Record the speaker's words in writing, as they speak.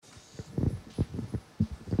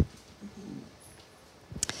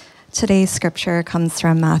Today's scripture comes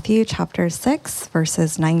from Matthew chapter 6,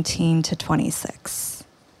 verses 19 to 26.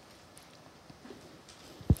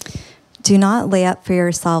 Do not lay up for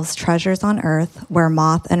yourselves treasures on earth where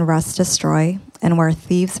moth and rust destroy and where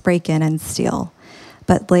thieves break in and steal.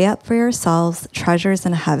 But lay up for yourselves treasures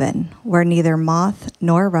in heaven where neither moth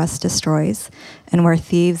nor rust destroys and where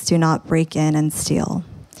thieves do not break in and steal.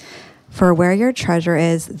 For where your treasure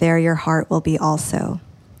is, there your heart will be also.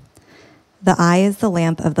 The eye is the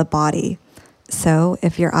lamp of the body. So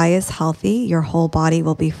if your eye is healthy, your whole body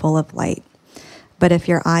will be full of light. But if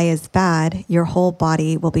your eye is bad, your whole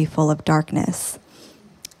body will be full of darkness.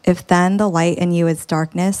 If then the light in you is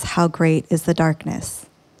darkness, how great is the darkness?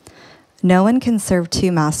 No one can serve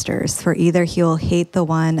two masters, for either he will hate the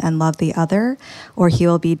one and love the other, or he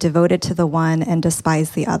will be devoted to the one and despise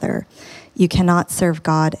the other. You cannot serve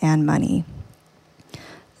God and money.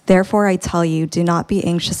 Therefore, I tell you, do not be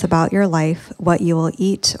anxious about your life, what you will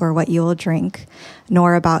eat or what you will drink,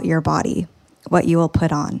 nor about your body, what you will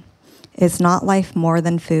put on. Is not life more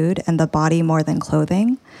than food, and the body more than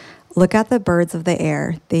clothing? Look at the birds of the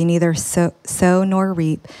air. They neither sow nor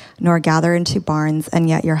reap, nor gather into barns, and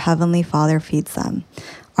yet your heavenly Father feeds them.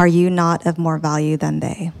 Are you not of more value than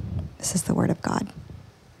they? This is the word of God.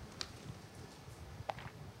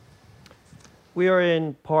 We are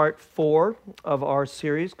in part 4 of our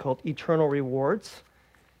series called Eternal Rewards,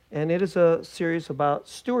 and it is a series about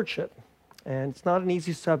stewardship. And it's not an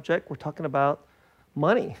easy subject. We're talking about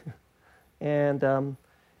money, and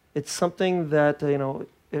it's something that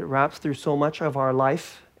it wraps through so much of our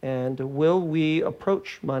life. And will we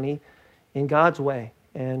approach money in God's way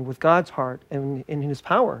and with God's heart and in His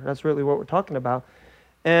power? That's really what we're talking about.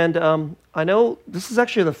 And I know this is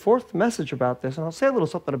actually the 4th message about this, and I'll say a little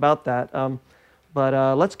something about that.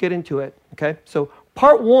 But let's get into it, okay? So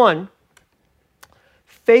part 1,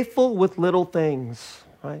 faithful with little things,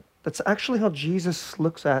 right? That's actually how Jesus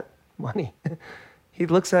looks at money. He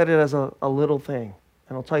looks at it as a little thing.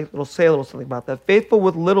 And I'll say a little something about that. Faithful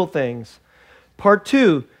with little things. Part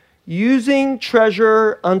 2, using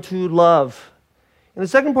treasure unto love. In the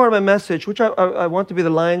second part of my message, which I want to be the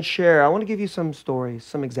lion's share, I want to give you some stories,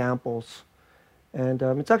 some examples. And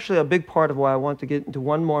it's actually a big part of why I want to get into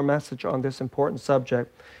one more message on this important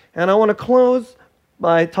subject. And I want to close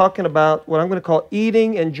by talking about what I'm going to call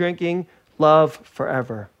eating and drinking love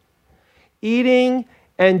forever. Eating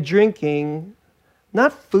and drinking,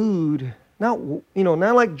 not food, not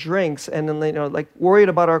like drinks and then like worried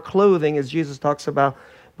about our clothing as Jesus talks about,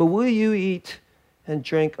 but will you eat and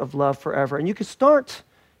drink of love forever? And you can start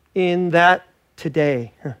in that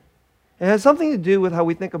today. It has something to do with how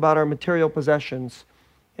we think about our material possessions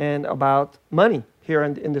and about money here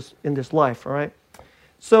in this life, all right?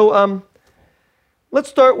 So let's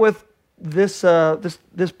start with this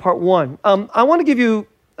part 1. I want to give you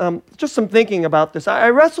just some thinking about this.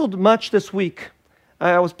 I wrestled much this week.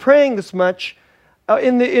 I was praying this much.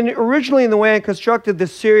 Originally, in the way I constructed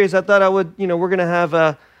this series, I thought we're going to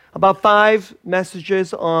have about 5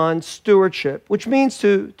 messages on stewardship, which means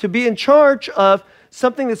to be in charge of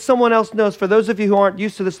something that someone else knows. For those of you who aren't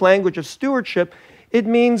used to this language of stewardship, it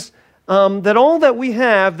means that all that we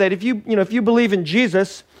have, that if you believe in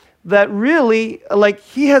Jesus, that really, like,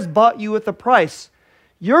 He has bought you with a price.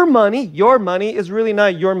 Your money is really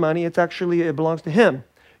not your money. It belongs to Him.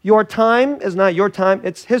 Your time is not your time.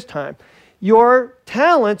 It's His time. Your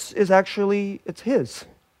talents it's His.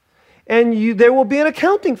 And there will be an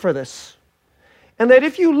accounting for this. And that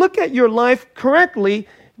if you look at your life correctly,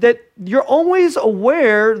 that you're always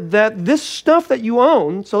aware that this stuff that you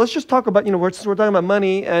own, so let's just talk about, since we're talking about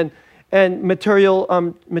money and material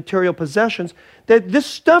possessions, that this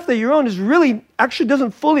stuff that you own actually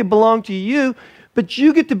doesn't fully belong to you, but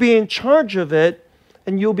you get to be in charge of it,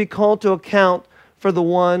 and you'll be called to account for the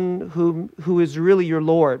one who is really your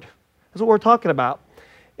Lord. That's what we're talking about.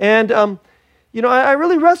 And I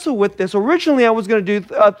really wrestle with this. Originally, I was going to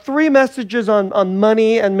do 3 messages on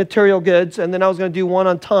money and material goods, and then I was going to do one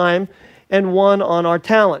on time and one on our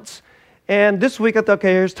talents. And this week, I thought,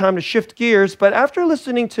 okay, here's time to shift gears. But after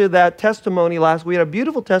listening to that testimony last week, we had a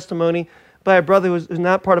beautiful testimony by a brother who's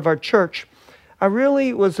not part of our church. I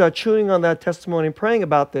really was chewing on that testimony and praying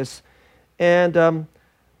about this, and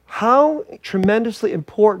how tremendously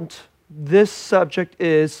important this subject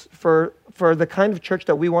is for the kind of church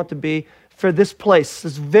that we want to be, for this place,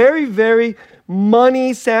 this very, very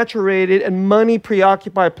money-saturated and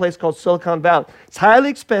money-preoccupied place called Silicon Valley. It's highly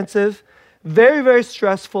expensive, very, very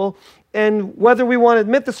stressful, and whether we want to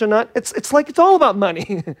admit this or not, it's like it's all about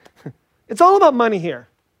money. It's all about money here.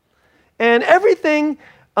 And everything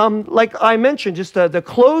like I mentioned, just the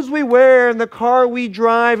clothes we wear and the car we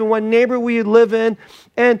drive and what neighbor we live in,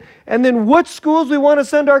 and then what schools we want to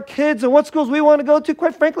send our kids and what schools we want to go to.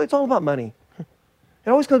 Quite frankly, it's all about money. It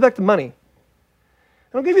always comes back to money. And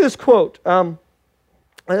I'll give you this quote.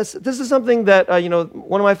 This is something that,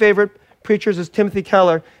 one of my favorite preachers is Timothy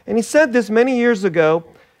Keller, and he said this many years ago,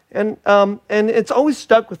 and it's always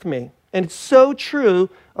stuck with me. And it's so true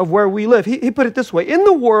of where we live. He put it this way: in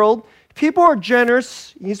the world, people are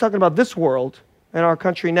generous. He's talking about this world and our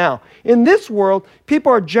country now. In this world,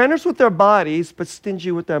 people are generous with their bodies, but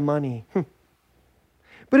stingy with their money.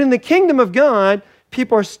 But in the kingdom of God,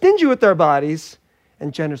 people are stingy with their bodies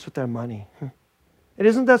and generous with their money. And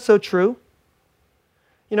isn't that so true?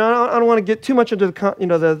 I don't want to get too much into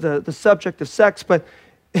the subject of sex, but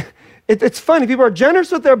it's funny. People are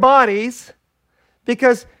generous with their bodies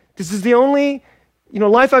because this is the only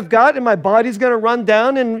life I've got, and my body's going to run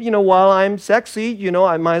down, and while I'm sexy,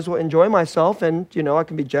 I might as well enjoy myself, and I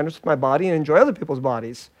can be generous with my body and enjoy other people's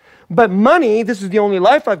bodies. But money, this is the only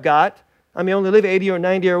life I've got. I may only live 80 or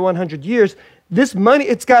 90 or 100 years. This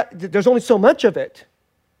money, there's only so much of it.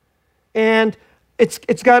 And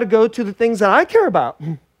it's got to go to the things that I care about.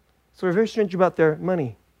 So we're very strange about their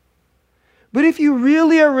money. But if you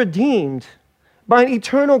really are redeemed by an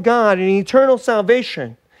eternal God and eternal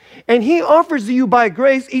salvation, and He offers you by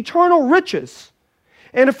grace eternal riches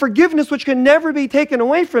and a forgiveness which can never be taken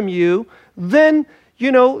away from you, then,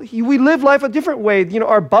 we live life a different way.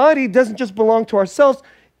 Our body doesn't just belong to ourselves.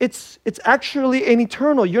 It's actually an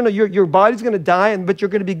eternal. Your body's going to die, but you're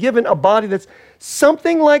going to be given a body that's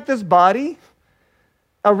something like this body,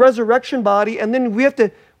 a resurrection body, and then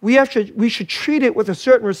we should treat it with a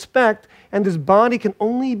certain respect, and this body can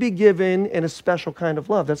only be given in a special kind of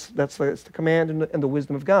love. That's the command and the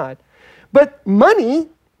wisdom of God. But money,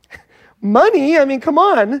 I mean, come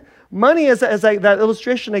on. Money, that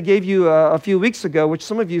illustration I gave you a few weeks ago, which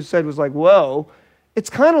some of you said was like, whoa. It's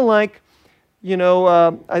kind of like,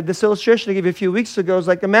 this illustration I gave you a few weeks ago is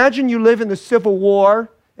like, imagine you live in the Civil War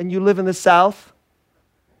and you live in the South.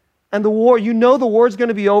 And the war is going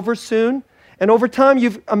to be over soon. And over time,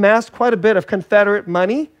 you've amassed quite a bit of Confederate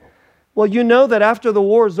money. Well, you know that after the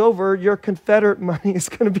war is over, your Confederate money is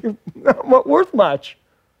going to be not worth much.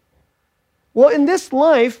 Well, in this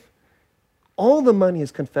life, all the money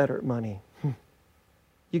is Confederate money.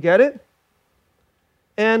 You get it?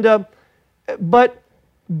 And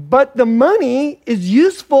but the money is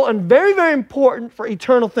useful and very, very important for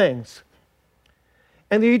eternal things.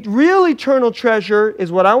 And the real eternal treasure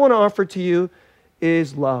is what I want to offer to you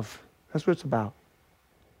is love. That's what it's about.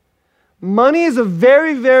 Money is a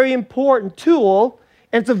very, very important tool,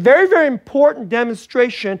 and it's a very, very important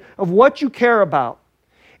demonstration of what you care about.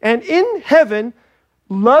 And in heaven,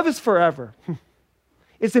 love is forever.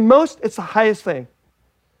 It's the highest thing.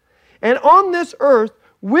 And on this earth,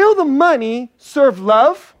 will the money serve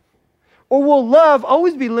love, or will love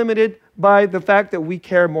always be limited by the fact that we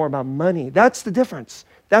care more about money? That's the difference.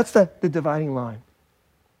 That's the dividing line.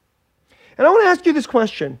 And I want to ask you this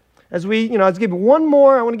question. As let's give you one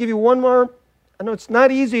more. I want to give you one more. I know it's not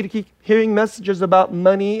easy to keep hearing messages about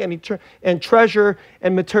money and treasure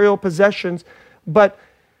and material possessions, but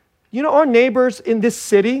our neighbors in this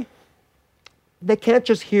city, they can't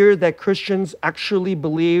just hear that Christians actually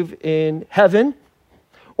believe in heaven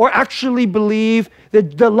or actually believe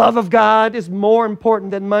that the love of God is more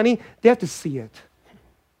important than money. They have to see it.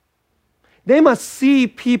 They must see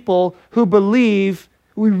people who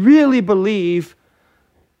really believe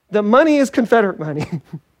that money is Confederate money,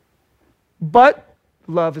 but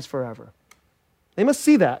love is forever. They must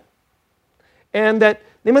see that. And that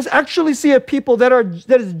they must actually see a people that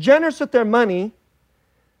is generous with their money,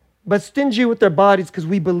 but stingy with their bodies because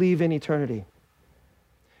we believe in eternity.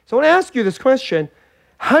 So I want to ask you this question.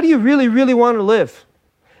 How do you really, really want to live?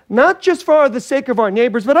 Not just for the sake of our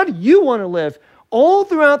neighbors, but how do you want to live? All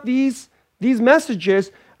throughout these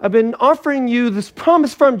messages, I've been offering you this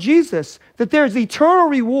promise from Jesus that there's eternal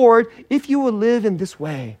reward if you will live in this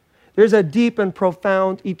way. There's a deep and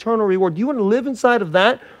profound eternal reward. Do you want to live inside of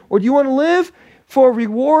that? Or do you want to live for a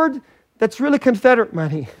reward that's really Confederate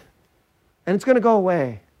money? And it's going to go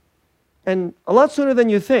away. And a lot sooner than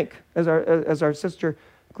you think, as our sister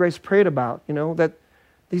Grace prayed about, that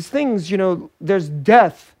these things, there's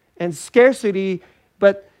death and scarcity,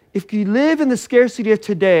 but if you live in the scarcity of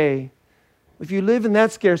today, if you live in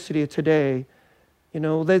that scarcity of today,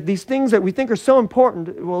 these things that we think are so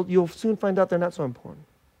important, well, you'll soon find out they're not so important.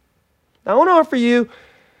 Now, I want to offer you,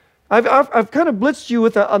 I've kind of blitzed you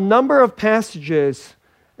with a number of passages.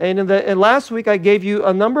 And last week, I gave you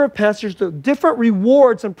a number of passages with different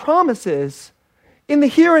rewards and promises in the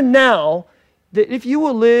here and now that if you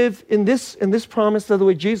will live in this promise of the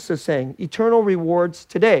way Jesus is saying, eternal rewards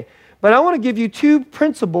today. But I want to give you two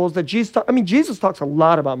principles that Jesus talks a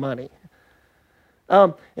lot about money.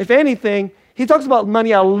 If anything, he talks about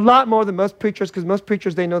money a lot more than most preachers, because most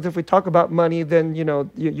preachers, they know that if we talk about money, then you're going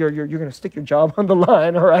to stick your job on the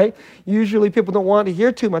line, all right? Usually people don't want to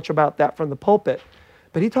hear too much about that from the pulpit.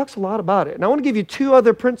 But he talks a lot about it. And I want to give you two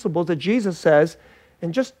other principles that Jesus says,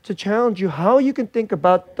 and just to challenge you how you can think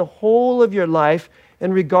about the whole of your life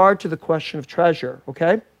in regard to the question of treasure,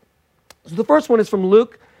 okay? So the first one is from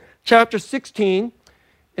Luke chapter 16,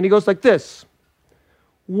 and he goes like this.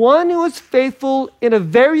 One who is faithful in a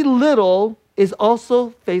very little is also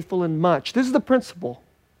faithful in much. This is the principle.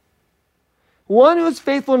 One who is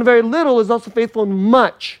faithful in very little is also faithful in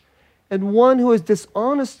much. And one who is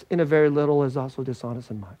dishonest in a very little is also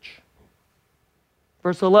dishonest in much.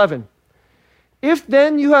 Verse 11. If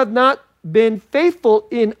then you have not been faithful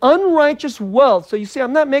in unrighteous wealth. So you see,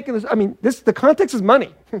 I'm not making this, the context is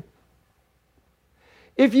money.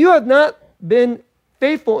 If you have not been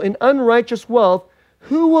faithful in unrighteous wealth,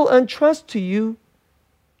 who will entrust to you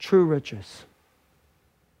true riches?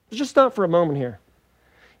 Let's just stop for a moment here.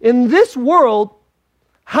 In this world,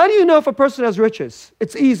 how do you know if a person has riches?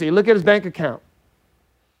 It's easy. Look at his bank account.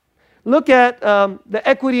 Look at the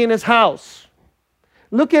equity in his house.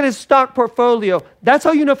 Look at his stock portfolio. That's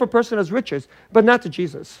how you know if a person has riches, but not to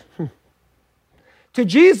Jesus. To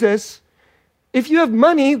Jesus, if you have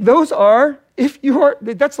money, those are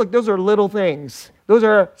little things. Those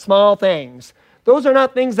are small things. Those are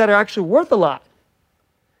not things that are actually worth a lot.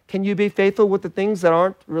 Can you be faithful with the things that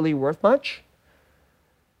aren't really worth much?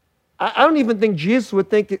 I don't even think Jesus would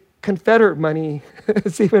think Confederate money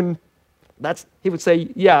is even, he would say,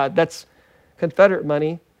 yeah, that's Confederate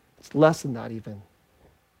money. It's less than that even.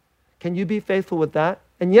 Can you be faithful with that?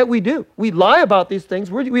 And yet we do. We lie about these things.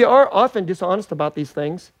 We are often dishonest about these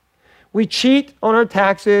things. We cheat on our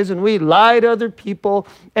taxes and we lie to other people.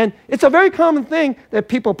 And it's a very common thing that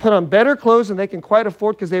people put on better clothes than they can quite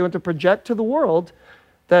afford because they want to project to the world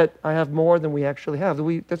that I have more than we actually have.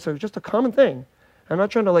 That's just a common thing. I'm not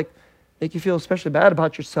trying to make you feel especially bad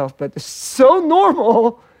about yourself, but it's so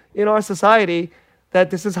normal in our society that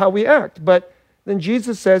this is how we act. But then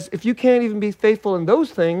Jesus says, if you can't even be faithful in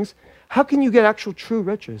those things, how can you get actual true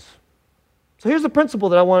riches? So here's the principle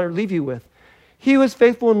that I want to leave you with. He who is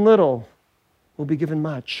faithful in little will be given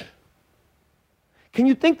much. Can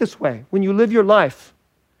you think this way when you live your life?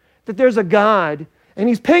 That there's a God and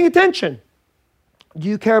He's paying attention. Do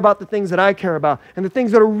you care about the things that I care about and the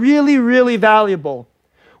things that are really, really valuable?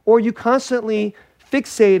 Or are you constantly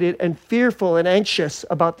fixated and fearful and anxious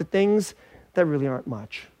about the things that really aren't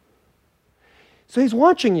much? So He's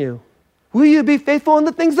watching you. Will you be faithful in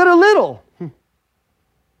the things that are little?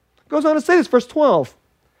 Goes on to say this, verse 12.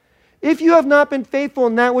 If you have not been faithful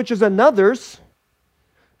in that which is another's,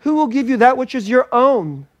 who will give you that which is your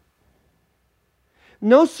own?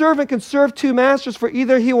 No servant can serve two masters, for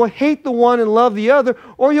either he will hate the one and love the other,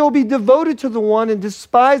 or you'll be devoted to the one and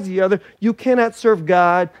despise the other. You cannot serve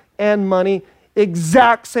God and money.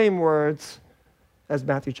 Exact same words as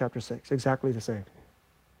Matthew chapter 6. Exactly the same.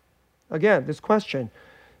 Again, this question.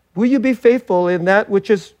 Will you be faithful in that which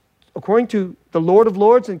is, according to the Lord of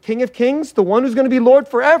Lords and King of Kings, the one who's going to be Lord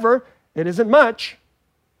forever? It isn't much.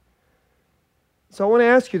 So I want to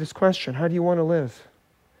ask you this question. How do you want to live?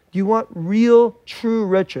 Do you want real, true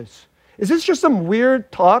riches? Is this just some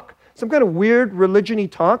weird talk? Some kind of weird religion-y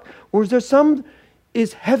talk? Or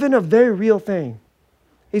is heaven a very real thing?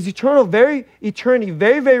 Is eternity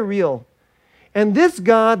very, very real? And this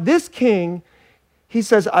God, this King, He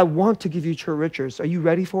says, I want to give you true riches. Are you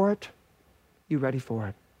ready for it? You ready for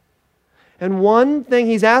it? And one thing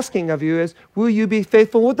He's asking of you is, will you be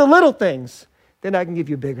faithful with the little things? Then I can give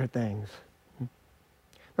you bigger things.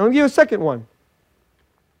 Now, I'll give you a second one.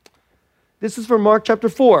 This is from Mark chapter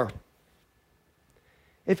 4.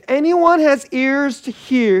 If anyone has ears to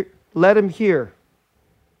hear, let him hear.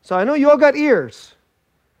 So I know you all got ears,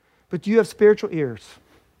 but do you have spiritual ears?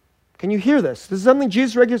 Can you hear this? This is something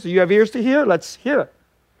Jesus regulates. Do you have ears to hear? Let's hear it.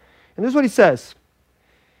 And this is what He says.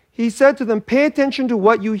 He said to them, pay attention to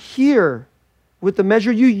what you hear with the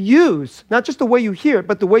measure you use. Not just the way you hear it,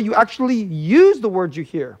 but the way you actually use the words you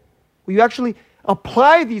hear. Will you actually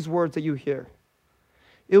apply these words that you hear?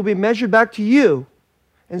 It will be measured back to you,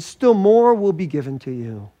 and still more will be given to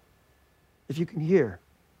you. If you can hear.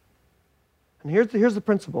 And here's the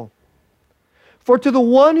principle. For to the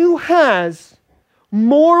one who has,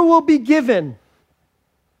 more will be given.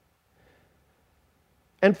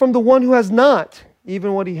 And from the one who has not,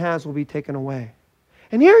 even what he has will be taken away.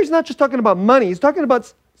 And here He's not just talking about money. He's talking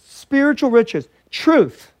about spiritual riches,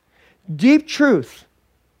 truth, deep truth,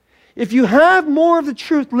 if you have more of the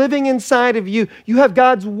truth living inside of you, you have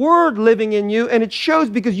God's word living in you, and it shows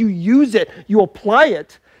because you use it, you apply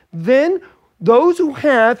it, then those who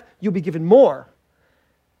have, you'll be given more.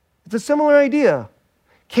 It's a similar idea.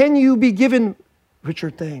 Can you be given richer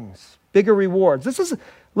things, bigger rewards? This is a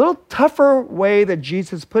little tougher way that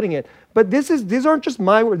Jesus is putting it, but these aren't just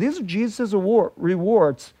my words, these are Jesus'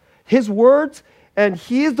 rewards. His words, and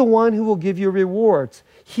he is the one who will give you rewards.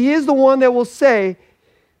 He is the one that will say,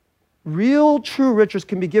 real, true riches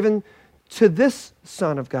can be given to this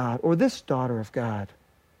son of God or this daughter of God,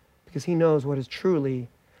 because he knows what is truly,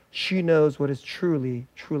 she knows what is truly,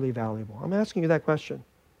 truly valuable. I'm asking you that question.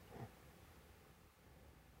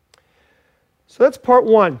 So that's part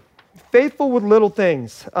one, faithful with little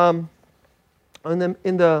things. And then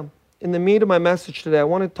in the meat of my message today, I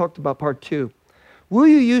want to talk about part two. Will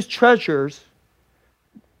you use treasures,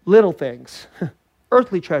 little things,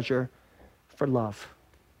 earthly treasure, for love?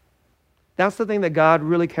 That's the thing that God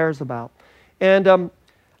really cares about. And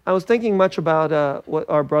I was thinking much about what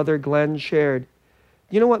our brother Glenn shared.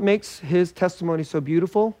 You know what makes his testimony so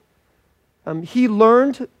beautiful? He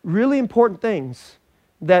learned really important things,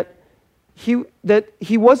 that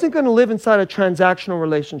he wasn't going to live inside of transactional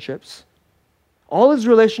relationships. All his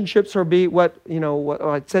relationships are what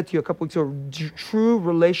I said to you a couple weeks ago, true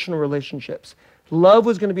relational relationships. Love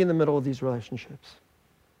was going to be in the middle of these relationships.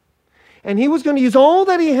 And he was going to use all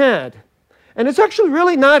that he had. And it's actually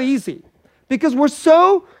really not easy, because we're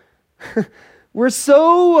so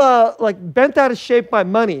bent out of shape by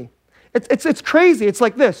money. It's crazy. It's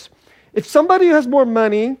like this. If somebody who has more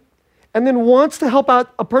money and then wants to help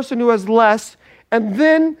out a person who has less, and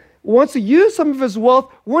then wants to use some of his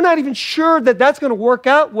wealth, we're not even sure that that's going to work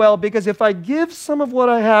out well, because if I give some of what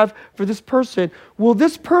I have for this person, will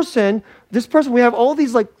this person, we have all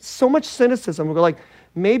these so much cynicism. We're like,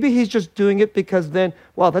 maybe he's just doing it because then,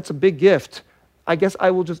 wow, that's a big gift. I guess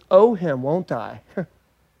I will just owe him, won't I?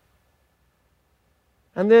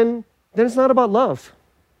 And then it's not about love.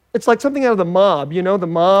 It's like something out of the mob,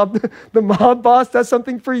 the mob boss does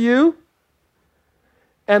something for you,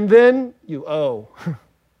 and then you owe.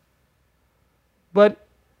 But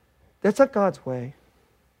that's not God's way.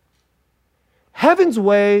 Heaven's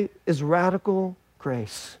way is radical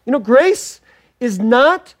grace. Grace is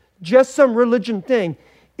not just some religion thing.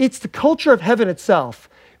 It's the culture of heaven itself.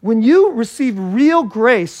 When you receive real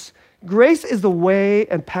grace, grace is the way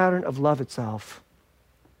and pattern of love itself.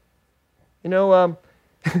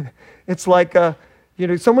 It's like,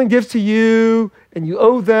 someone gives to you and you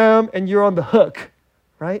owe them and you're on the hook,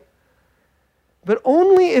 right? But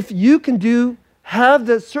only if you can have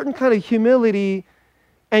the certain kind of humility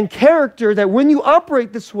and character that when you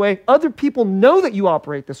operate this way, other people know that you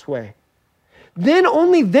operate this way.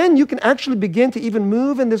 Only then you can actually begin to even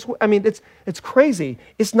move in this way. I mean, it's crazy.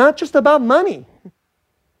 It's not just about money.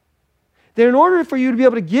 That in order for you to be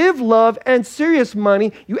able to give love and serious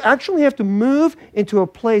money, you actually have to move into a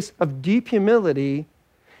place of deep humility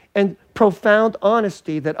and profound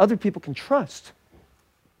honesty that other people can trust.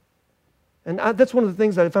 And that's one of the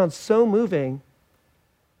things that I found so moving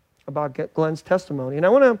about Glenn's testimony. And I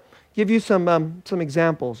want to give you some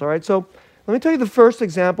examples, all right? So let me tell you the first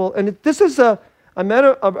example. And this is I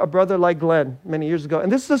met a brother like Glenn many years ago. And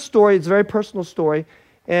this is a story, it's a very personal story.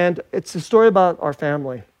 And it's a story about our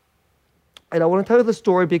family. And I want to tell you the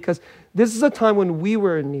story because this is a time when we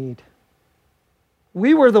were in need.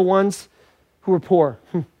 We were the ones who were poor.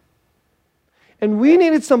 And we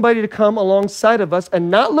needed somebody to come alongside of us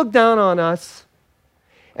and not look down on us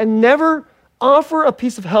and never offer a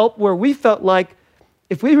piece of help where we felt like,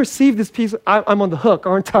 if we receive this piece, I'm on the hook,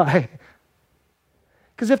 aren't I?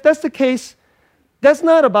 Because if that's the case, that's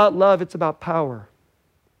not about love, it's about power.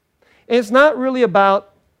 And it's not really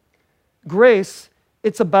about grace,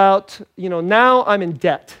 it's about, now I'm in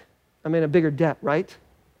debt. I'm in a bigger debt, right?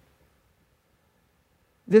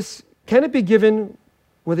 Can it be given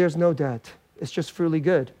where there's no debt? It's just freely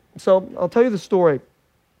good. So I'll tell you the story. It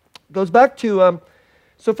goes back to,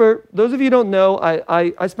 so for those of you who don't know,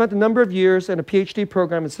 I spent a number of years in a PhD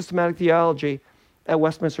program in systematic theology at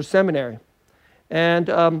Westminster Seminary.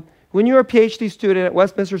 And when you're a PhD student at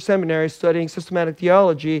Westminster Seminary studying systematic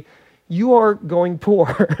theology, you are going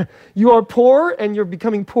poor. You are poor and you're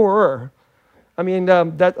becoming poorer. I mean,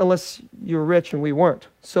 that unless you're rich and we weren't.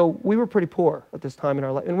 So we were pretty poor at this time in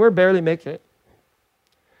our life, and we're barely making it.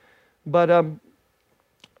 But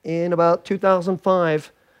in about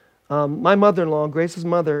 2005, my mother-in-law, Grace's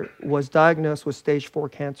mother, was diagnosed with stage 4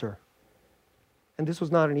 cancer. And this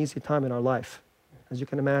was not an easy time in our life, as you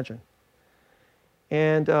can imagine.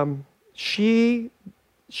 And she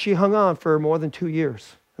hung on for more than 2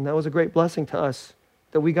 years And that was a great blessing to us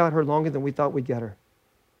that we got her longer than we thought we'd get her.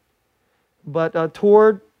 But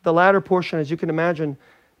toward the latter portion, as you can imagine,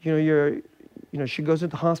 she goes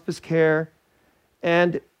into hospice care.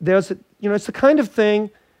 And there's, it's the kind of thing,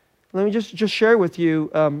 let me just share with you,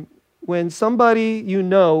 when somebody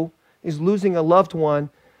is losing a loved one,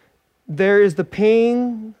 there is the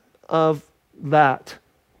pain of that,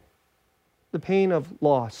 the pain of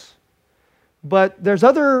loss. But there's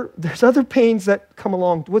other pains that come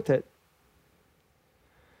along with it.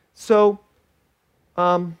 So,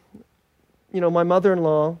 my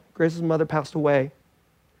mother-in-law, Grace's mother, passed away,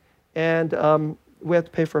 and we had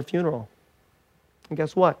to pay for a funeral. And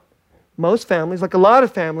guess what? Most families, like a lot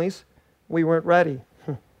of families, we weren't ready.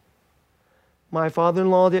 My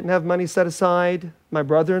father-in-law didn't have money set aside. My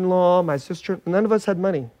brother-in-law, my sister, none of us had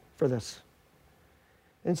money for this.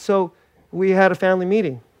 And so we had a family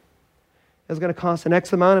meeting. It was going to cost an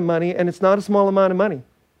X amount of money, and it's not a small amount of money.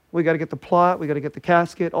 We got to get the plot, we got to get the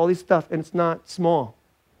casket, all these stuff, and it's not small.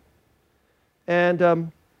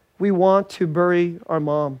 And we want to bury our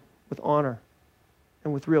mom with honor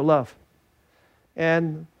and with real love.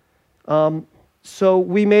 And so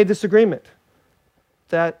we made this agreement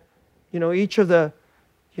that, each of the,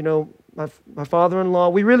 my father-in-law,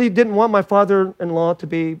 we really didn't want my father-in-law to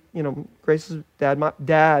be, Grace's dad, my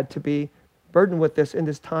dad, to be burdened with this in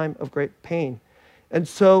this time of great pain. And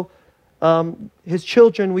so his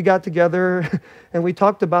children, we got together and we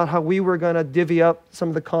talked about how we were going to divvy up some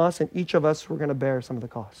of the costs, and each of us were going to bear some of the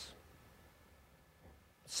costs.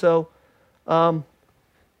 So,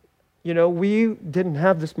 we didn't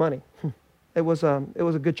have this money. It was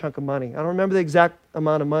a good chunk of money. I don't remember the exact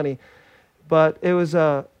amount of money, but it was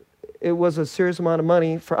a serious amount of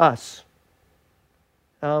money for us.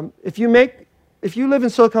 If you live in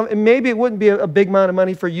Silicon Valley, maybe it wouldn't be a big amount of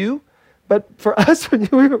money for you, but for us,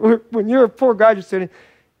 when you're a poor graduate student,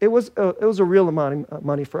 it was a real amount of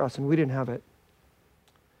money for us, and we didn't have it.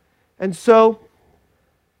 And so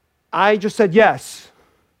I just said yes.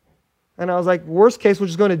 And I was like, worst case, we'll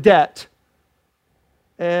just go into debt.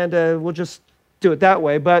 And we'll just do it that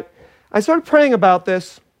way. But I started praying about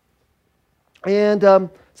this. And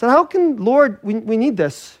said, how can, Lord, we need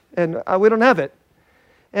this. And we don't have it.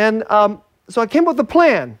 And so I came up with a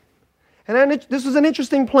plan. And then this was an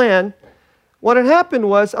interesting plan. What had happened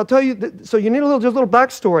was, I'll tell you, so you need just a little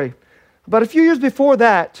backstory. About a few years before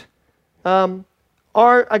that, I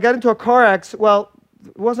got into a car accident. Well,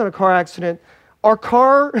 it wasn't a car accident. Our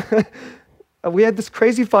car, we had this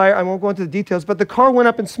crazy fire. I won't go into the details, but the car went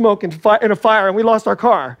up in smoke in a fire, and we lost our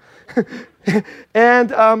car. and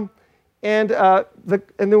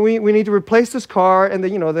then we need to replace this car, and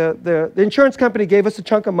the insurance company gave us a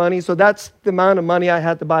chunk of money, so that's the amount of money I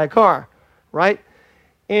had to buy a car, right?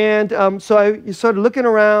 And so I started looking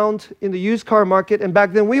around in the used car market, and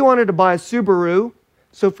back then we wanted to buy a Subaru.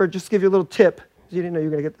 So just to give you a little tip, you didn't know you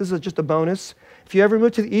were going to get this is just a bonus. If you ever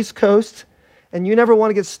move to the East Coast, and you never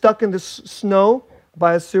want to get stuck in the snow,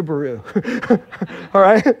 buy a Subaru. All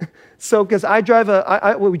right? So, because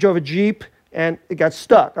we drove a Jeep, and it got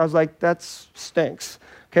stuck. I was like, that stinks.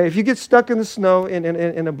 Okay, if you get stuck in the snow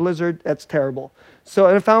in a blizzard, that's terrible. So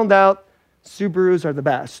I found out Subarus are the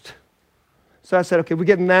best. So I said, okay, we're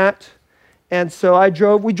getting that. And so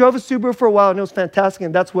we drove a Subaru for a while, and it was fantastic,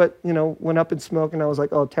 and that's what, went up in smoke, and I was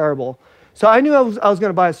like, oh, terrible. So I knew I was going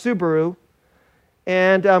to buy a Subaru.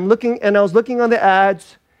 And I was looking on the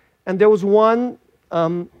ads, and there was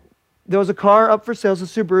a car up for sale, a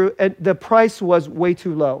Subaru, and the price was way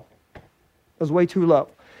too low. It was way too low.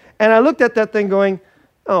 And I looked at that thing going,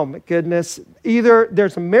 oh my goodness, either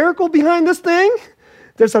there's a miracle behind this thing,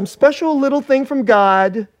 there's some special little thing from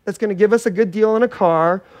God that's going to give us a good deal on a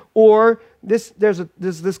car, or this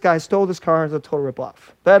guy stole this car and it's a total ripoff.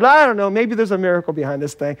 But I don't know, maybe there's a miracle behind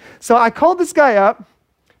this thing. So I called this guy up,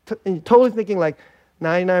 totally thinking like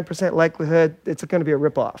 99% likelihood it's going to be a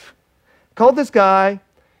ripoff. Called this guy,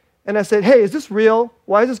 and I said, hey, is this real?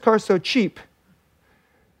 Why is this car so cheap?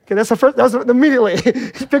 Okay, that was immediately.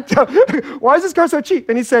 He picked up, why is this car so cheap?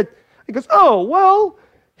 And he goes, oh, well,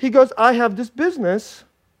 I have this business,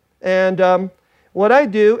 and what I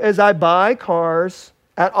do is I buy cars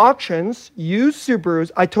at auctions, used Subarus.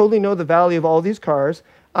 I totally know the value of all these cars.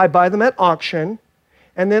 I buy them at auction,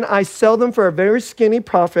 and then I sell them for a very skinny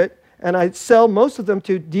profit, and I sell most of them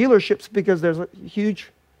to dealerships because there's a huge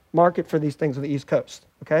market for these things on the East Coast,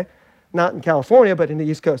 okay? Not in California, but in the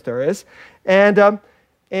East Coast there is. And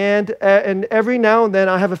every now and then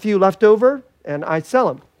I have a few left over, and I sell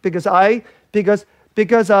them because I'm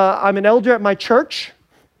an elder at my church.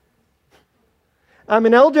 I'm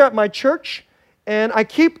an elder at my church, and I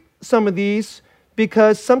keep some of these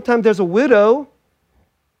because sometimes there's a widow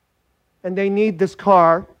and they need this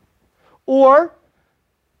car. Or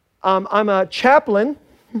I'm a chaplain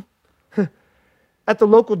at the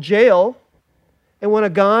local jail, and when a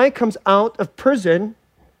guy comes out of prison,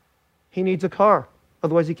 he needs a car.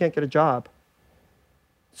 Otherwise, he can't get a job.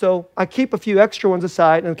 So I keep a few extra ones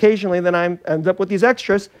aside, and occasionally then I end up with these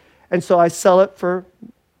extras, and so I sell it for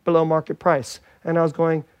below market price. And I was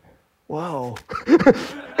going, whoa,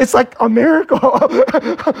 it's like a miracle.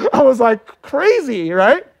 I was like crazy,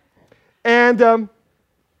 right? And then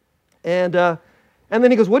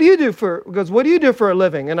he goes, what do you do for a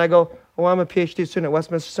living? And I go, oh, I'm a PhD student at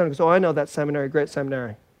Westminster Seminary. He goes, oh, I know that seminary, great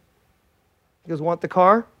seminary. He goes, want the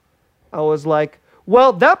car? I was like,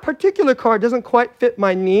 well, that particular car doesn't quite fit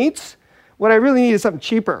my needs. What I really need is something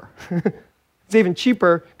cheaper. It's even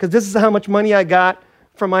cheaper because this is how much money I got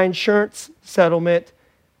from my insurance settlement.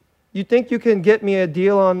 You think you can get me a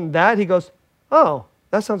deal on that? He goes, oh,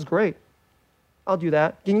 that sounds great. I'll do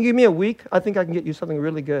that. Can you give me a week? I think I can get you something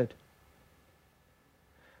really good.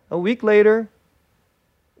 A week later,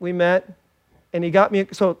 we met, and he got me,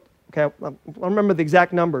 I remember the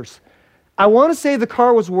exact numbers. I want to say the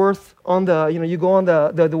car was worth on the, you go on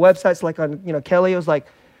the websites like on, Kelly, it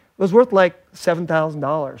was worth like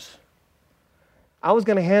 $7,000. I was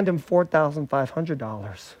going to hand him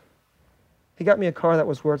 $4,500. He got me a car that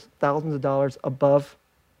was worth thousands of dollars above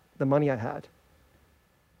the money I had.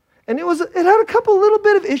 And it had a couple little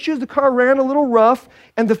bit of issues. The car ran a little rough,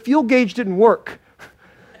 and the fuel gauge didn't work.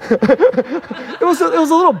 It was a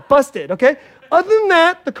little busted, okay? Other than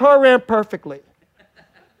that, the car ran perfectly.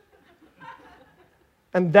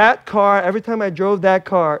 And that car, every time I drove that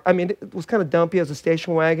car, it was kind of dumpy as a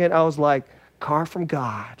station wagon. I was like, car from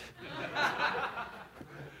God.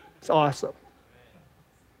 It's awesome.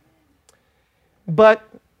 But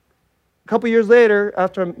a couple years later,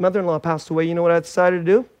 after my mother-in-law passed away, you know what I decided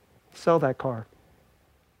to do? Sell that car.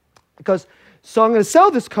 So I'm going to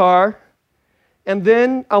sell this car, and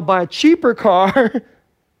then I'll buy a cheaper car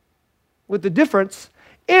with the difference.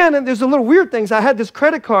 And then there's a little weird things. I had this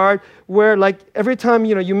credit card where, like, every time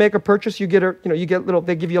you make a purchase, you get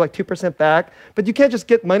they give you like 2% back. But you can't just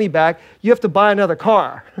get money back. You have to buy another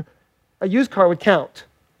car. A used car would count.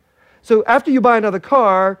 So after you buy another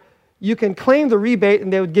car, you can claim the rebate,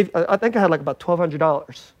 and they would give. I think I had like about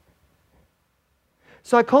 $1,200.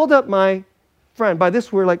 So I called up my friend. By this,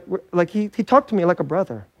 he talked to me like a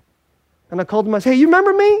brother. And I called him. I said, hey, you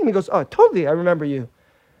remember me? And he goes, oh, totally, I remember you.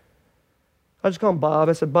 I just called him Bob.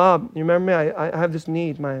 I said, Bob, you remember me? I have this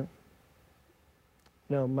need. My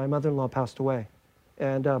mother-in-law passed away.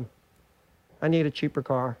 And I need a cheaper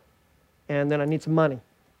car. And then I need some money.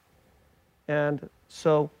 And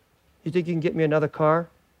so, you think you can get me another car?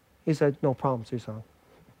 He said, no problem, Susan.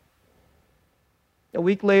 A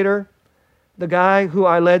week later, the guy who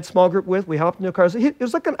I led small group with, we hopped into a car. It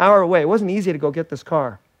was like an hour away. It wasn't easy to go get this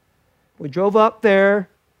car. We drove up there.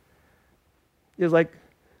 It was like,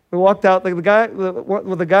 we walked out. Like the guy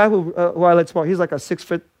who I led small, he's like a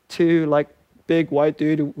 6'2", like big white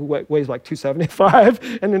dude who weighs like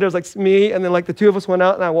 275. And then there's like me, and then like the two of us went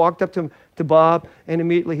out, and I walked up to Bob, and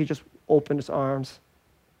immediately he just opened his arms,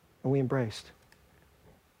 and we embraced.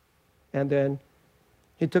 And then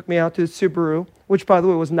he took me out to the Subaru, which, by the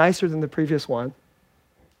way, was nicer than the previous one.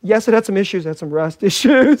 Yes, it had some issues. It had some rust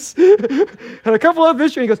issues. And a couple of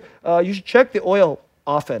issues. He goes, you should check the oil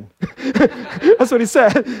often. That's what he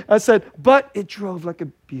said. I said, but it drove like a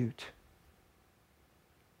beaut.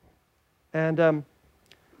 And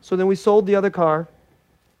so then we sold the other car.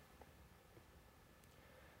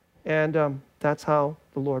 And that's how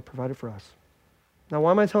the Lord provided for us. Now,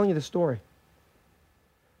 why am I telling you this story?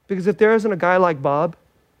 Because if there isn't a guy like Bob,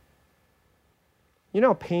 you know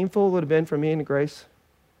how painful it would have been for me and Grace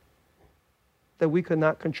that we could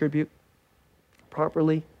not contribute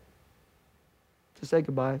properly to say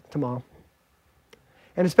goodbye to Mom.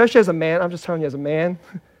 And especially as a man, I'm just telling you, as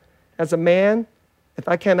a man, if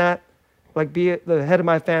I cannot be the head of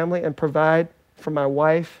my family and provide for my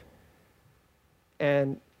wife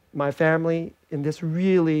and my family in this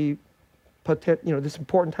really, this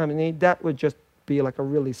important time of need, that would just be like a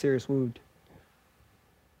really serious wound.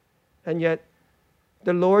 And yet,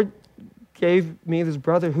 the Lord gave me this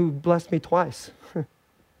brother who blessed me twice.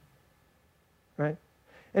 Right?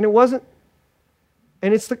 And it wasn't,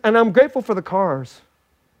 and I'm grateful for the cars.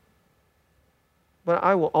 But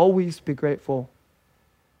I will always be grateful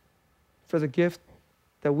for the gift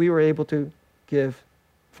that we were able to give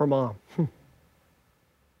for Mom.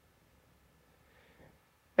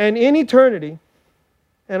 And in eternity,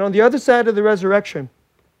 and on the other side of the resurrection,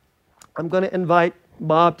 I'm going to invite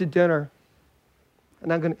Bob to dinner,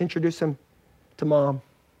 and I'm going to introduce him to Mom.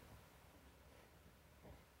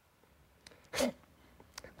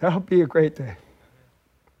 That'll be a great day.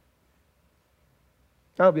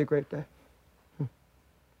 That'll be a great day.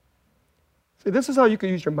 See, this is how you can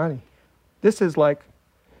use your money. This is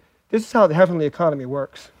how the heavenly economy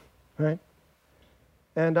works, right?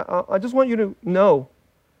 And I just want you to know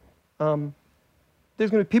there's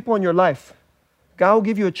going to be people in your life. God will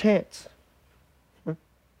give you a chance. You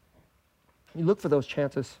look for those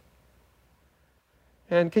chances.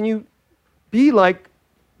 And can you be like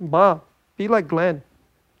Bob, be like Glenn,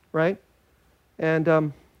 right? And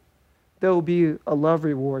there will be a love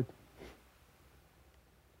reward.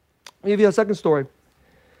 I'll give you a second story.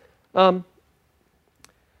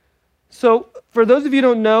 So for those of you who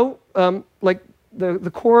don't know, like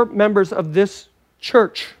the core members of this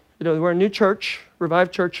church, we're a new church,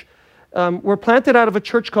 Revived Church. We're planted out of a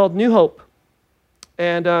church called New Hope.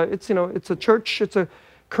 And it's a church, it's a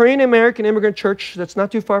Korean-American immigrant church that's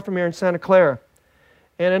not too far from here in Santa Clara.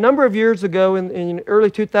 And a number of years ago, in early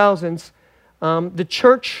 2000s, the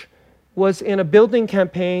church was in a building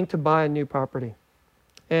campaign to buy a new property.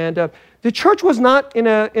 And the church was not in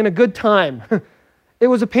a good time. It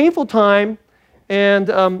was a painful time, and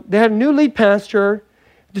they had a new lead pastor.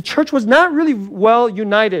 The church was not really well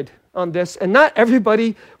united on this, and not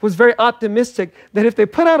everybody was very optimistic that if they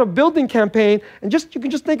put out a building campaign, and you can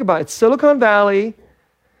just think about it, it's Silicon Valley,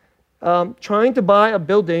 trying to buy a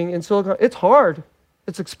building in Silicon, it's hard,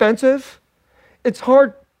 it's expensive, it's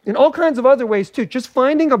hard in all kinds of other ways too. Just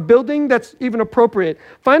finding a building that's even appropriate,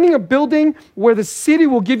 finding a building where the city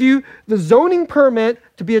will give you the zoning permit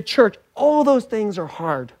to be a church, all those things are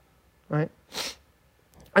hard, right?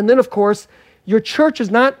 And then of course, your church is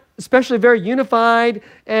not especially very unified,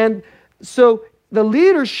 and so the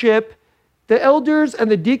leadership, the elders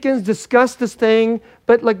and the deacons discussed this thing,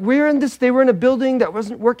 but they were in a building that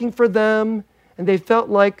wasn't working for them, and they felt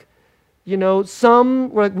like,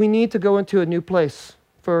 some were like, we need to go into a new place,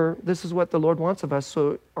 for this is what the Lord wants of us,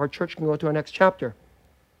 so our church can go to our next chapter.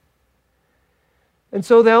 And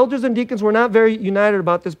so the elders and deacons were not very united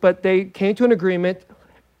about this, but they came to an agreement,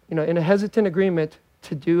 in a hesitant agreement,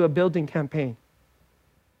 to do a building campaign.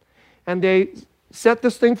 And they set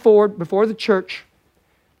this thing forward before the church,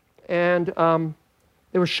 and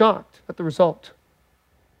they were shocked at the result.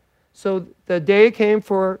 So the day came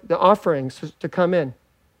for the offerings to come in,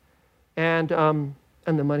 and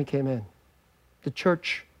the money came in. The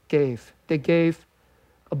church gave. They gave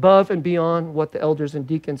above and beyond what the elders and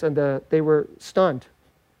deacons, and they were stunned.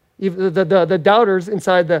 Even the doubters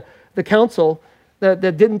inside the council that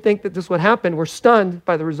didn't think that this would happen were stunned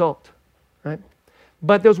by the result, right?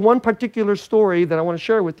 But there's one particular story that I want to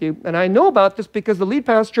share with you, and I know about this because the lead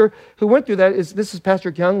pastor who went through this is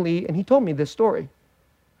Pastor Kyung Lee, and he told me this story.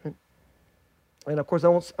 And of course, I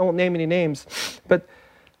won't name any names, but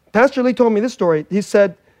Pastor Lee told me this story. He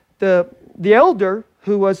said the elder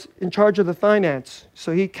who was in charge of the finance,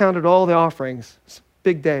 so he counted all the offerings. It's a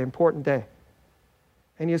big day, important day.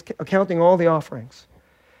 And he was counting all the offerings.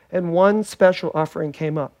 And one special offering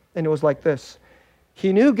came up, and it was like this.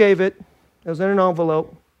 He knew who gave it. It was in an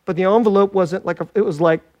envelope, but the envelope wasn't it was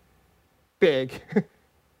big.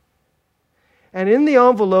 And in the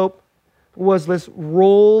envelope was this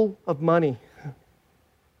roll of money,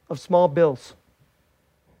 of small bills,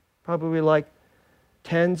 probably like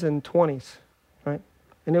 10s and 20s, right?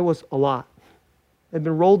 And it was a lot. It had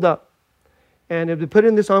been rolled up, and it had been put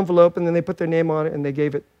in this envelope, and then they put their name on it, and they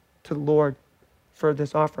gave it to the Lord for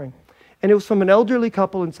this offering. And it was from an elderly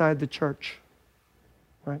couple inside the church.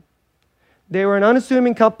 They were an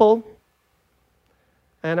unassuming couple,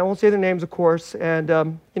 and I won't say their names, of course,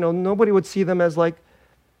 and nobody would see them as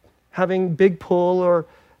having big pull or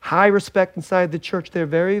high respect inside the church. They're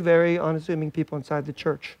very, very unassuming people inside the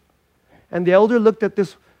church. And the elder looked at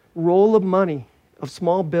this roll of money, of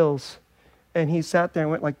small bills, and he sat there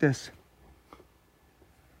and went like this.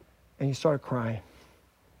 And he started crying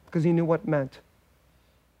because he knew what it meant.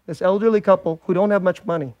 This elderly couple who don't have much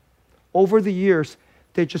money, over the years,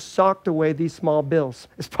 they just socked away these small bills.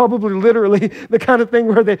 It's probably literally the kind of thing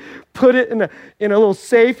where they put it in a little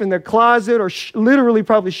safe in their closet, or literally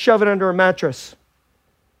probably shove it under a mattress.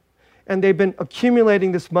 And they've been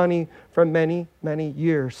accumulating this money for many, many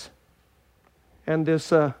years. And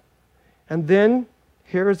then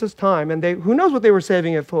here is this time, and who knows what they were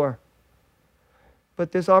saving it for?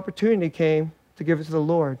 But this opportunity came to give it to the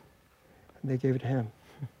Lord, and they gave it to Him.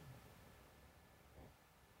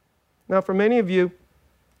 Now, for many of you,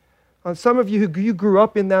 some of you you grew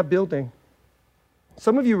up in that building.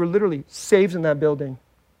 Some of you were literally saved in that building.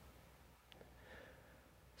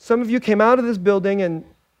 Some of you came out of this building and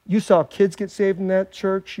you saw kids get saved in that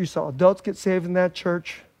church. You saw adults get saved in that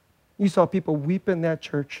church. You saw people weep in that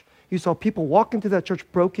church. You saw people walk into that church,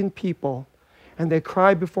 broken people, and they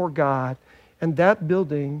cried before God. And that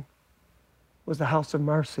building was the house of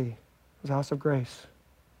mercy. It was the house of grace.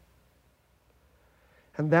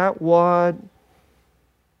 And that wad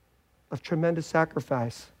of tremendous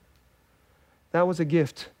sacrifice, that was a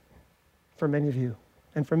gift for many of you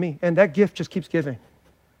and for me. And that gift just keeps giving.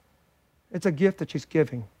 It's a gift that keeps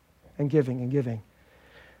giving and giving and giving.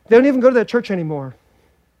 They don't even go to that church anymore.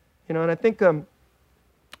 You know, and I think the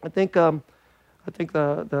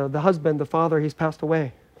husband, the father, he's passed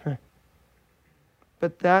away.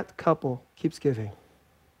 But that couple keeps giving.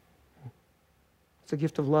 It's a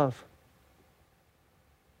gift of love.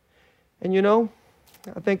 And you know,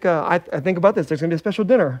 I think about this. There's going to be a special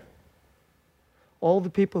dinner. All the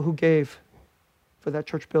people who gave for that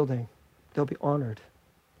church building, they'll be honored.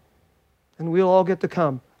 And we'll all get to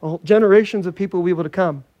come. Generations of people will be able to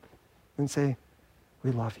come and say, we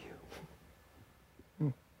love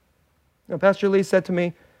you. Now, Pastor Lee said to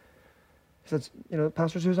me, he said, you know,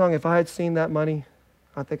 Pastor Suzong, if I had seen that money,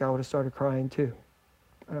 I think I would have started crying too.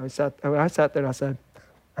 And I sat there and I said,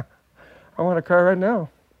 I want to cry right now.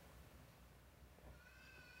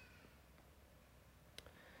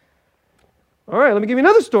 All right, let me give you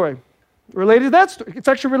another story related to that story. It's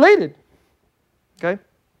actually related. Okay?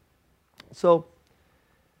 So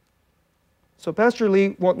Pastor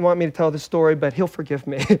Lee won't want me to tell this story, but he'll forgive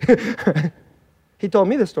me. He told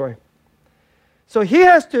me this story. So he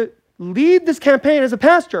has to lead this campaign as a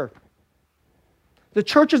pastor. The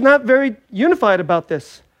church is not very unified about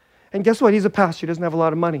this. And guess what? He's a pastor. He doesn't have a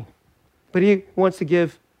lot of money. But he wants to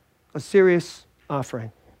give a serious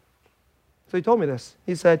offering. So he told me this.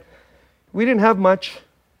 He said, we didn't have much,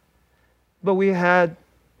 but we had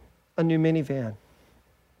a new minivan.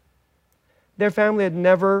 Their family had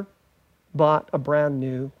never bought a brand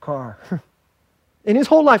new car. In his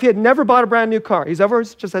whole life, he had never bought a brand new car. He's ever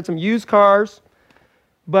just had some used cars.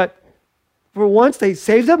 But for once, they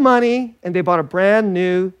saved up money and they bought a brand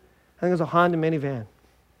new, I think it was a Honda minivan.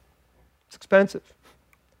 It's expensive.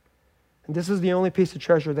 And this is the only piece of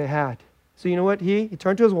treasure they had. So you know what? He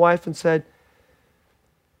turned to his wife and said,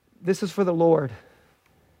 this is for the Lord.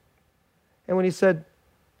 And when he said,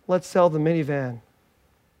 let's sell the minivan,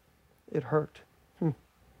 it hurt.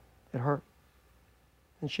 It hurt.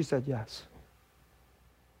 And she said yes.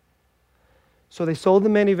 So they sold the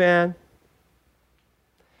minivan.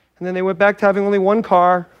 And then they went back to having only one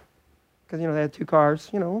car. Because, you know, they had two cars.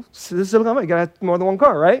 You know, so this is Silicon Valley. You got to have more than one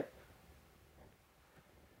car, right?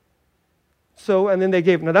 So, and then they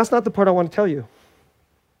gave. Now, that's not the part I want to tell you.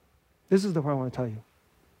 This is the part I want to tell you.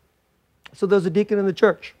 So there's a deacon in the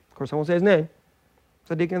church. Of course, I won't say his name.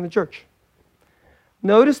 It's a deacon in the church.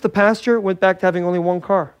 Notice the pastor went back to having only one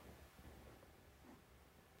car.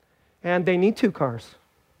 And they need two cars.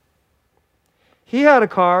 He had a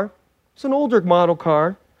car. It's an older model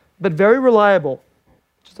car, but very reliable.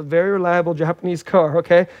 Just a very reliable Japanese car,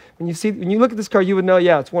 okay? When you look at this car, you would know,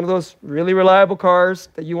 yeah, it's one of those really reliable cars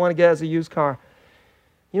that you want to get as a used car.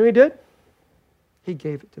 You know what he did? He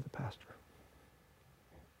gave it to the pastor.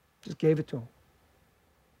 Just gave it to him.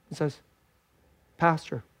 He says,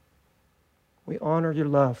 Pastor, we honor your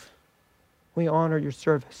love. We honor your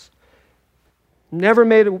service. Never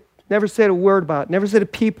said a word about it. Never said a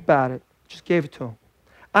peep about it. Just gave it to him.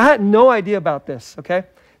 I had no idea about this, okay?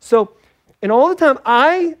 So, and all the time,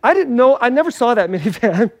 I didn't know, I never saw that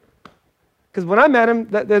minivan. Because when I met him,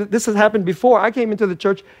 this has happened before. I came into the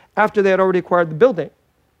church after they had already acquired the building.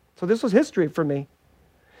 So this was history for me.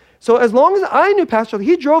 So as long as I knew Pastor,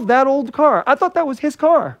 he drove that old car. I thought that was his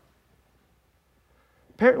car.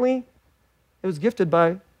 Apparently, it was gifted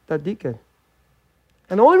by that deacon.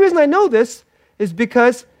 And the only reason I know this is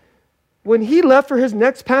because when he left for his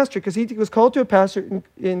next pastor, because he was called to a pastor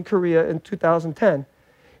in Korea in 2010,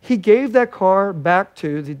 he gave that car back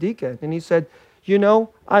to the deacon. And he said, you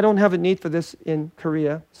know, I don't have a need for this in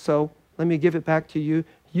Korea, so let me give it back to you.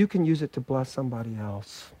 You can use it to bless somebody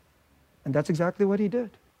else. And that's exactly what he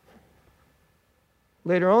did.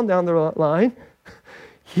 Later on down the line,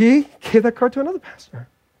 he gave that car to another pastor. And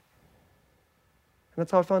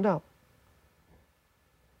that's how I found out.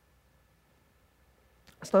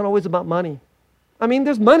 It's not always about money. I mean,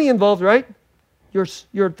 there's money involved, right? Your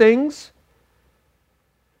things.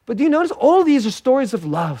 But do you notice all of these are stories of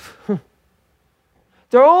love?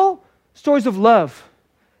 They're all stories of love.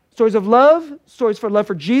 Stories of love, stories for love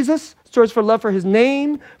for Jesus, stories for love for his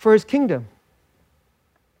name, for his kingdom.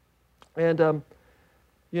 And,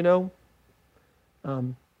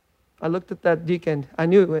 I looked at that deacon. I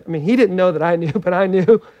knew, I mean, he didn't know that I knew, but I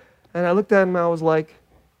knew. And I looked at him and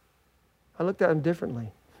I looked at him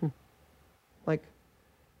differently. Like,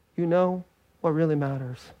 you know what really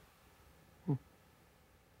matters.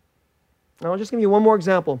 I'll just give you one more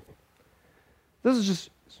example. This is just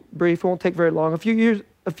brief. It won't take very long. A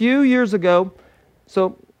few years ago,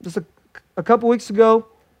 so just a couple weeks ago,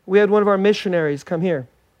 we had one of our missionaries come here.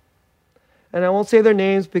 And I won't say their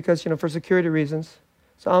names because, for security reasons.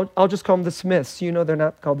 So I'll just call them the Smiths. They're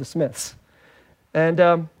not called the Smiths. And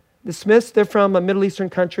the Smiths, they're from a Middle Eastern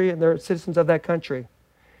country, and they're citizens of that country.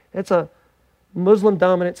 It's a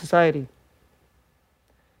Muslim-dominant society.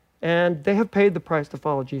 And they have paid the price to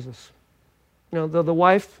follow Jesus. The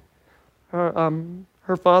wife,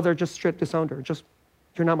 her father just straight disowned her.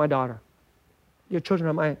 You're not my daughter. Your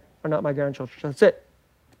children are not my grandchildren. That's it.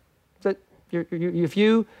 That's it. If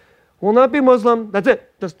you will not be Muslim, that's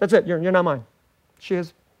it. That's it. You're not mine. She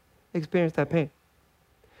has experienced that pain.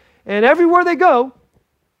 And everywhere they go,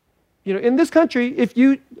 in this country, if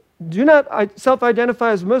you do not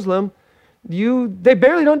self-identify as Muslim, they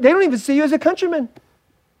don't even see you as a countryman.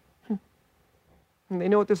 And they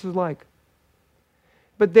know what this is like.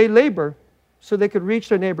 But they labor so they could reach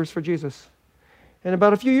their neighbors for Jesus. And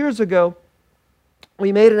about a few years ago,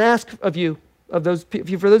 we made an ask of you, for those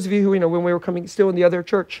of you who, when we were coming still in the other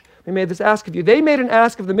church, we made this ask of you. They made an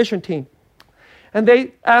ask of the mission team. And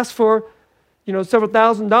they asked for, several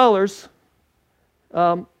 $1,000s,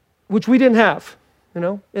 which we didn't have,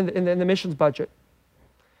 in the missions budget.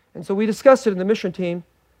 And so we discussed it in the mission team.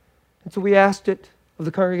 And so we asked it of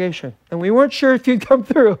the congregation. And we weren't sure if you'd come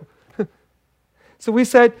through. So we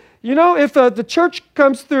said, if the church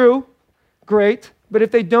comes through, great. But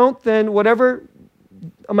if they don't, then whatever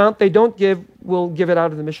amount they don't give, we'll give it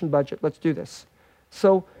out of the mission budget. Let's do this.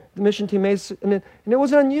 So the mission team made, and it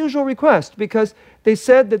was an unusual request because they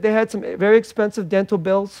said that they had some very expensive dental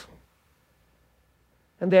bills.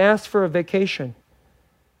 And they asked for a vacation.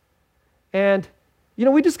 And,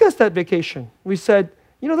 we discussed that vacation. We said,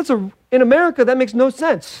 in America, that makes no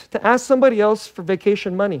sense to ask somebody else for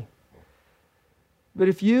vacation money. But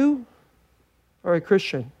if you are a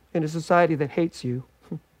Christian in a society that hates you,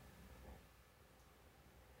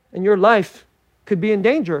 and your life could be in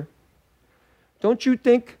danger, don't you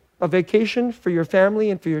think a vacation for your family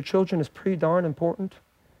and for your children is pretty darn important?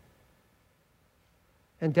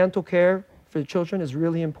 And dental care for the children is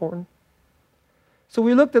really important. So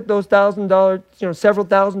we looked at those $1,000, several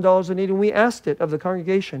 $1,000s in need, and we asked it of the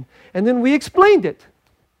congregation. And then we explained it.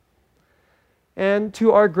 And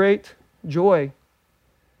to our great joy,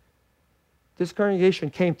 this congregation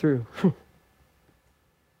came through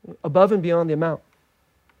above and beyond the amount.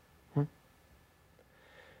 And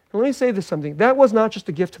let me say this something. That was not just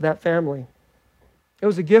a gift to that family. It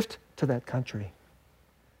was a gift to that country.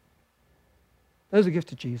 It was a gift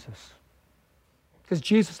to Jesus. Because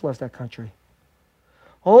Jesus loves that country.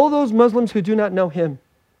 All those Muslims who do not know him,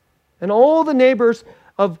 and all the neighbors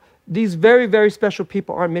of these very, very special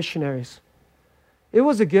people are missionaries. It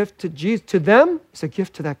was a gift to Jesus. To them, it's a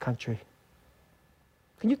gift to that country.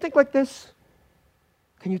 Can you think like this?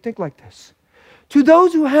 Can you think like this? To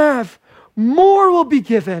those who have, more will be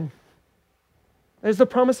given. That is the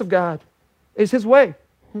promise of God. It is his way.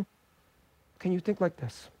 Can you think like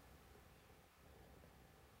this?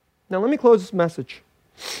 Now let me close this message.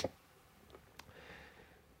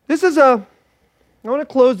 I want to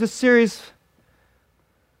close this series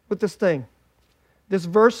with this thing. This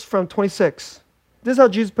verse from 26. This is how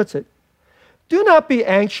Jesus puts it. Do not be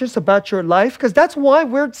anxious about your life, because that's why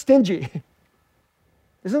we're stingy.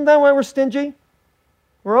 Isn't that why we're stingy?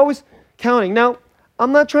 We're always counting. Now,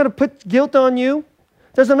 I'm not trying to put guilt on you.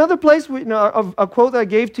 There's another place, a quote that I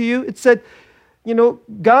gave to you. It said,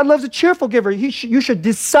 God loves a cheerful giver. You should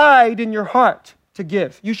decide in your heart to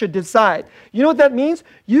give. You should decide. You know what that means?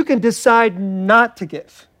 You can decide not to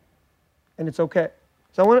give. And it's okay.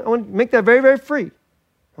 So I want to make that very, very free.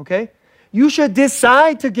 Okay? You should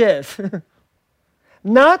decide to give.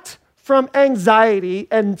 Not from anxiety,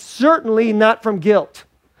 and certainly not from guilt.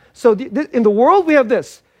 So in the world, we have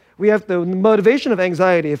this. We have the motivation of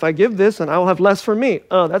anxiety. If I give this, then I will have less for me.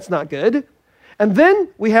 Oh, that's not good. And then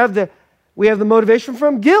we have the motivation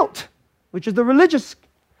from guilt, which is the religious.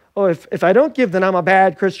 Oh, if I don't give, then I'm a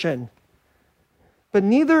bad Christian. But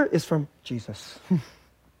neither is from Jesus.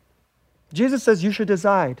 Jesus says you should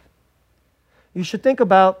decide. You should think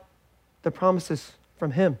about the promises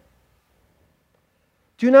from him.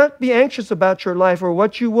 Do not be anxious about your life or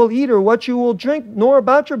what you will eat or what you will drink, nor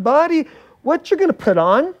about your body, what you're going to put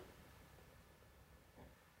on.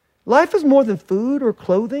 Life is more than food or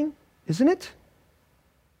clothing, isn't it?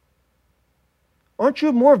 Aren't you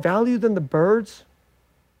of more value than the birds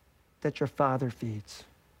that your Father feeds?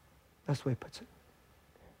 That's the way he puts it.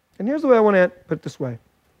 And here's the way I want to put it this way.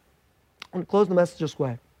 I want to close the message this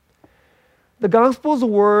way. The gospel is a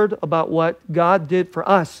word about what God did for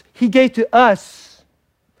us. He gave to us.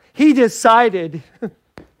 He decided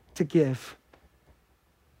to give.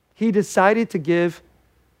 He decided to give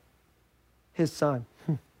his son,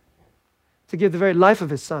 to give the very life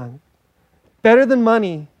of his son. Better than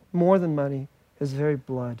money, more than money, his very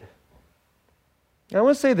blood. Now, I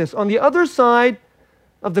want to say this. On the other side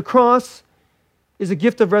of the cross is a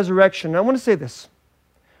gift of resurrection. I want to say this.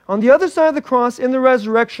 On the other side of the cross, in the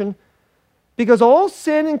resurrection, because all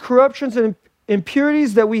sin and corruptions and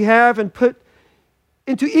impurities that we have and put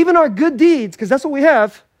into even our good deeds, because that's what we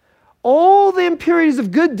have, all the impurities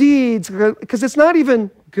of good deeds, because it's not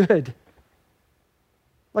even good.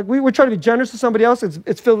 Like we're trying to be generous to somebody else,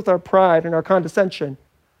 it's filled with our pride and our condescension.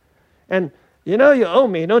 And you owe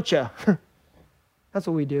me, don't you? That's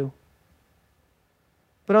what we do.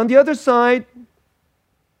 But on the other side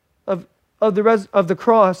of the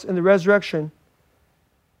cross and the resurrection,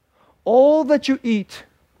 all that you eat,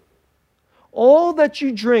 all that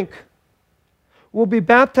you drink will be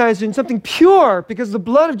baptized in something pure because the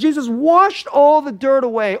blood of Jesus washed all the dirt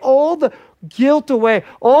away, all the guilt away,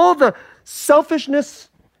 all the selfishness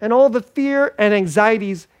and all the fear and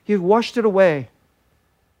anxieties. He washed it away.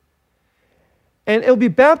 And it'll be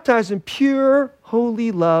baptized in pure,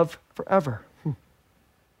 holy love forever.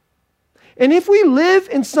 And if we live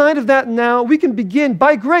inside of that now, we can begin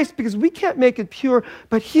by grace, because we can't make it pure,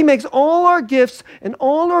 but he makes all our gifts and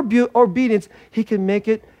all our obedience, he can make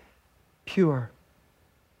it pure.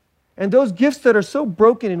 And those gifts that are so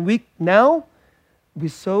broken and weak now will be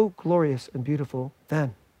so glorious and beautiful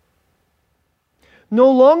then. No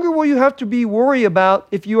longer will you have to be worried about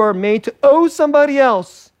if you are made to owe somebody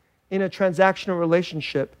else in a transactional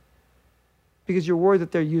relationship because you're worried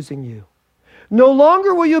that they're using you. No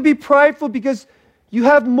longer will you be prideful because you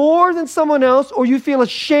have more than someone else, or you feel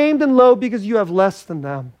ashamed and low because you have less than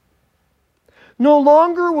them. No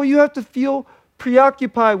longer will you have to feel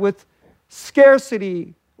preoccupied with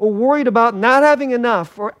scarcity or worried about not having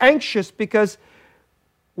enough or anxious because,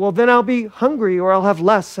 well, then I'll be hungry or I'll have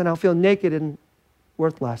less and I'll feel naked and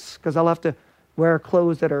worthless because I'll have to wear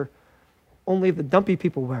clothes that are only the dumpy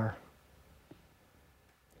people wear.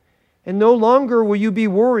 And no longer will you be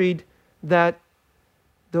worried that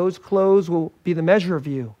those clothes will be the measure of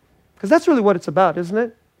you. Because that's really what it's about, isn't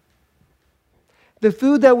it? The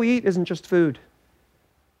food that we eat isn't just food.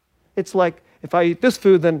 It's like, if I eat this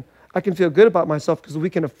food, then I can feel good about myself because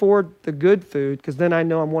we can afford the good food, because then I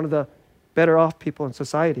know I'm one of the better off people in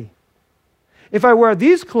society. If I wear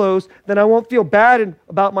these clothes, then I won't feel bad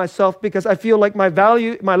about myself because I feel like my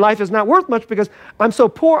life is not worth much because I'm so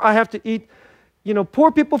poor I have to eat,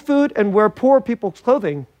 poor people food and wear poor people's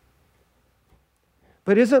clothing.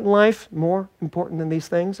 But isn't life more important than these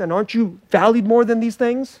things? And aren't you valued more than these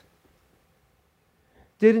things?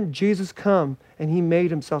 Didn't Jesus come and he made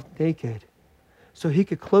himself naked so he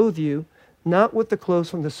could clothe you, not with the clothes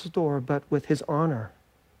from the store, but with his honor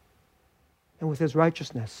and with his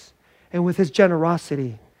righteousness and with his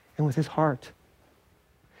generosity and with his heart?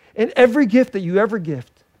 And every gift that you ever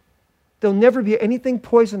gift, there'll never be anything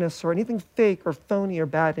poisonous or anything fake or phony or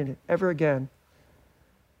bad in it ever again.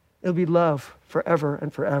 It'll be love forever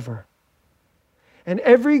and forever. And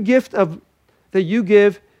every gift that you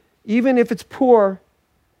give, even if it's poor,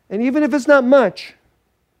 and even if it's not much,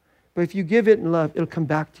 but if you give it in love, it'll come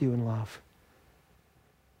back to you in love.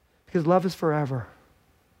 Because love is forever.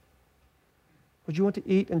 Would you want to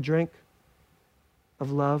eat and drink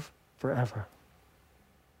of love forever?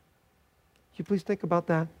 Could you please think about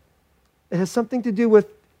that? It has something to do with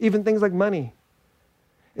even things like money.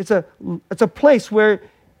 It's a place where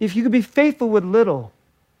if you could be faithful with little,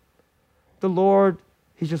 the Lord,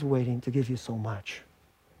 he's just waiting to give you so much.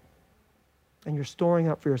 And you're storing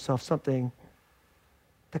up for yourself something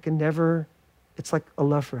that can never, it's like a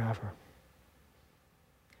love forever.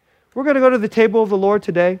 We're going to go to the table of the Lord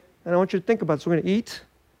today, and I want you to think about this. We're going to eat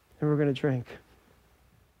and we're going to drink.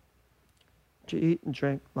 To eat and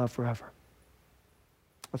drink love forever.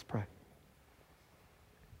 Let's pray.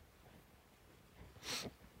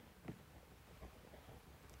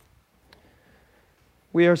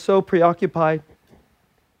 We are so preoccupied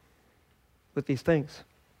with these things.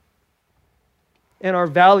 And our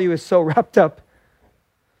value is so wrapped up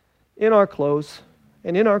in our clothes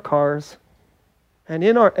and in our cars and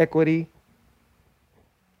in our equity.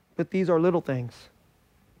 But these are little things.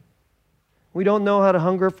 We don't know how to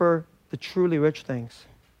hunger for the truly rich things.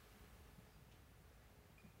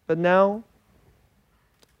 But now,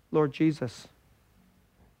 Lord Jesus,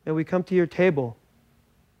 may we come to your table.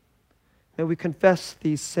 May we confess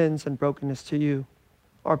these sins and brokenness to you,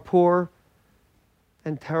 our poor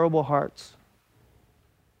and terrible hearts.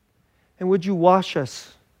 And would you wash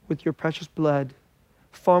us with your precious blood,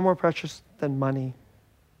 far more precious than money?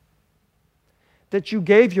 That you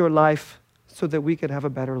gave your life so that we could have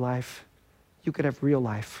a better life. You could have real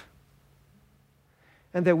life.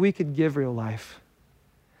 And that we could give real life.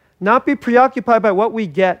 Not be preoccupied by what we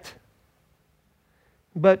get,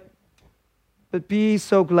 but be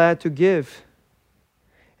so glad to give.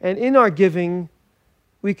 And in our giving,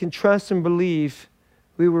 we can trust and believe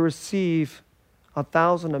we will receive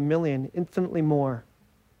 1,000, 1,000,000, infinitely more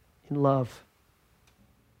in love.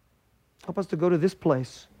 Help us to go to this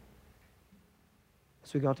place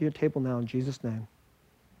as we go to your table now in Jesus' name.